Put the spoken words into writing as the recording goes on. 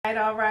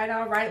All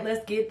right,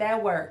 let's get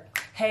that work.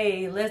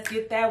 Hey, let's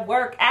get that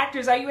work.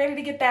 Actors, are you ready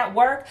to get that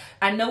work?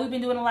 I know we've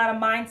been doing a lot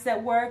of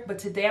mindset work, but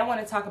today I want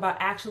to talk about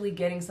actually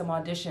getting some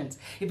auditions.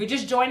 If you're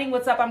just joining,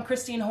 what's up? I'm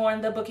Christine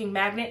Horn, the Booking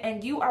Magnet,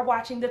 and you are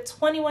watching the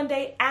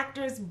 21-Day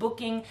Actors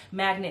Booking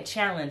Magnet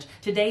Challenge.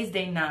 Today's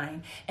day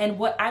 9. And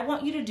what I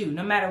want you to do,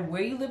 no matter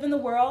where you live in the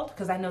world,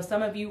 because I know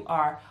some of you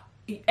are,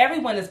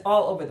 everyone is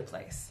all over the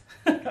place.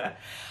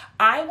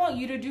 I want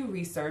you to do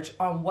research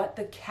on what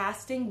the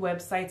casting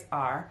websites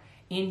are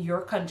in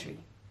your country.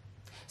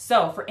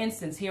 So, for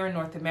instance, here in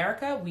North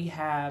America, we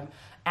have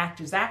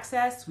Actors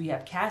Access, we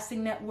have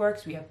Casting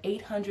Networks, we have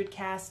 800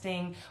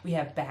 Casting, we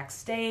have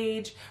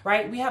Backstage,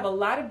 right? We have a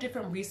lot of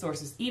different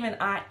resources. Even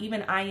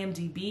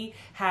IMDb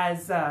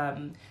has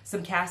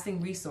some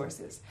casting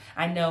resources.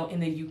 I know in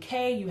the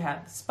UK you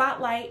have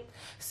Spotlight.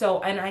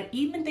 So, and I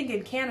even think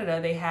in Canada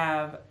they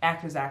have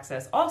Actors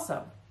Access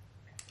also.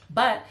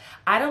 But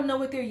I don't know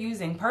what they're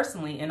using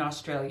personally in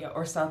Australia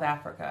or South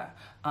Africa.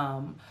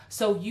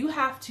 So you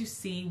have to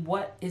see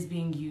what is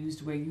being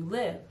used where you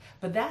live.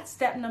 But that's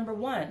step number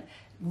 1.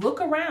 Look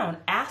around,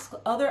 ask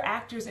other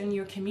actors in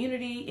your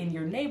community, in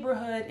your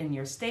neighborhood, in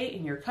your state,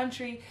 in your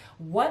country,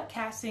 what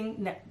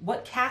casting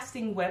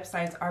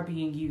websites are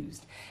being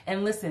used.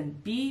 And listen,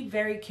 be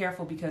very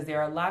careful because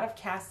there are a lot of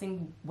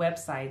casting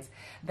websites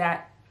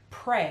that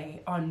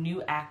prey on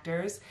new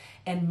actors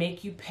and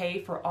make you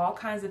pay for all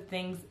kinds of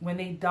things when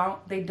they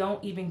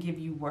don't even give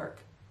you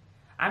work.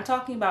 I'm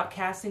talking about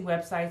casting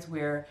websites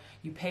where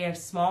you pay a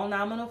small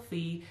nominal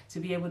fee to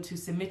be able to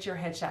submit your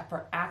headshot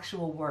for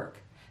actual work.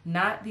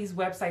 Not these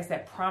websites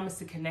that promise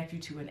to connect you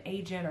to an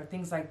agent or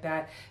things like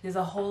that. There's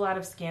a whole lot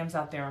of scams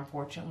out there,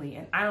 unfortunately,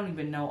 and I don't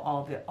even know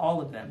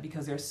all of them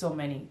because there's so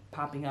many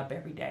popping up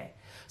every day.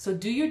 So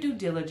do your due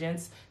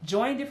diligence,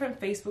 join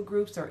different Facebook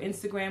groups or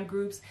Instagram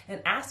groups,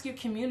 and ask your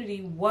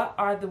community what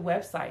are the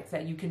websites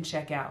that you can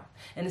check out,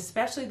 and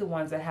especially the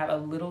ones that have a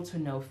little to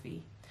no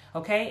fee.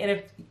 Okay?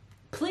 And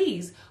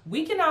please,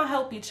 we can all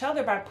help each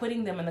other by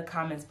putting them in the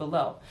comments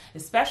below,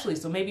 especially,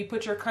 so maybe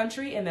put your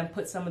country and then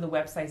put some of the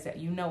websites that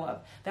you know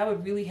of. That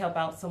would really help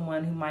out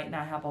someone who might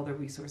not have all the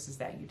resources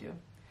that you do.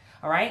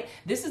 All right?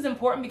 This is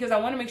important because I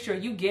want to make sure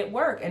you get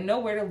work and know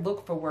where to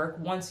look for work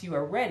once you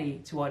are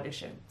ready to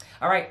audition.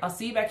 All right, I'll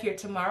see you back here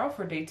tomorrow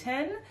for day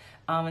 10.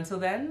 Until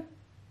then,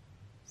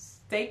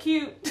 stay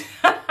cute.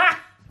 I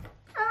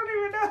don't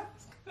even know.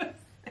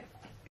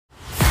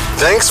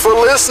 Thanks for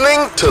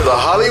listening to the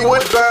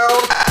Hollywood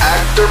Bound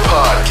Actor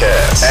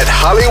Podcast at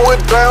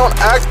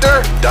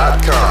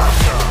HollywoodBoundActor.com.